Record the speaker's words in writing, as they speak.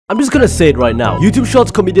I'm just gonna say it right now. YouTube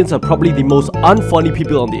Shorts comedians are probably the most unfunny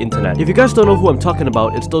people on the internet. If you guys don't know who I'm talking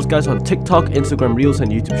about, it's those guys on TikTok, Instagram Reels,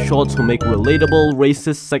 and YouTube Shorts who make relatable,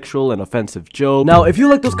 racist, sexual, and offensive jokes. Now, if you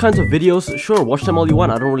like those kinds of videos, sure, watch them all you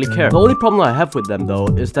want, I don't really care. The only problem I have with them though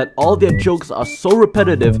is that all their jokes are so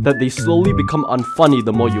repetitive that they slowly become unfunny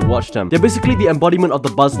the more you watch them. They're basically the embodiment of the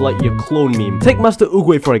Buzz Lightyear clone meme. Take Master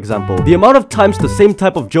Oogway for example. The amount of times the same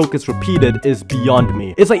type of joke is repeated is beyond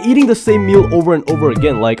me. It's like eating the same meal over and over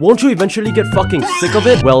again. Like, won't you eventually get fucking sick of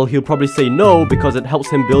it? Well, he'll probably say no because it helps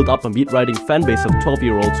him build up a meat-riding fanbase of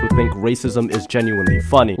 12-year-olds who think racism is genuinely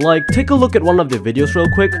funny. Like, take a look at one of their videos real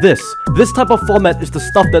quick. This type of format is the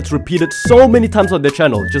stuff that's repeated so many times on their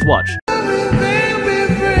channel. Just watch.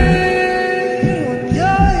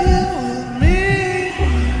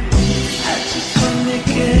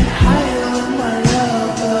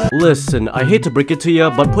 Listen, I hate to break it to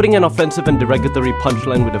ya, but putting an offensive and derogatory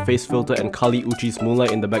punchline with a face filter and Kali Uchi's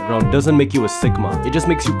Moonlight in the background doesn't make you a Sigma. It just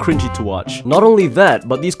makes you cringy to watch. Not only that,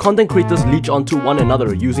 but these content creators leech onto one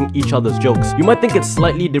another using each other's jokes. You might think it's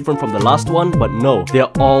slightly different from the last one, but no,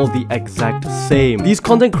 they're all the exact same. These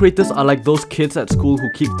content creators are like those kids at school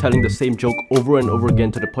who keep telling the same joke over and over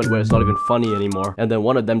again to the point where it's not even funny anymore, and then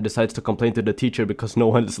one of them decides to complain to the teacher because no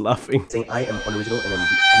one is laughing. Saying I am unoriginal and I'm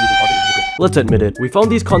using content. Let's admit it, we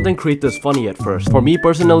found these content creators funny at first. For me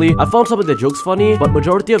personally, I found some of their jokes funny, but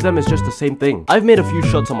majority of them is just the same thing. I've made a few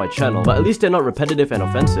shorts on my channel, but at least they're not repetitive and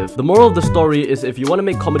offensive. The moral of the story is if you want to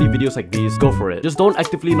make comedy videos like these, go for it. Just don't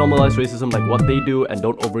actively normalize racism like what they do and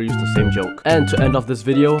don't overuse the same joke. And to end off this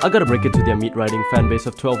video, I gotta break it to their meat-riding fanbase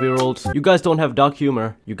of 12-year-olds. You guys don't have dark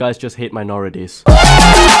humor, you guys just hate minorities.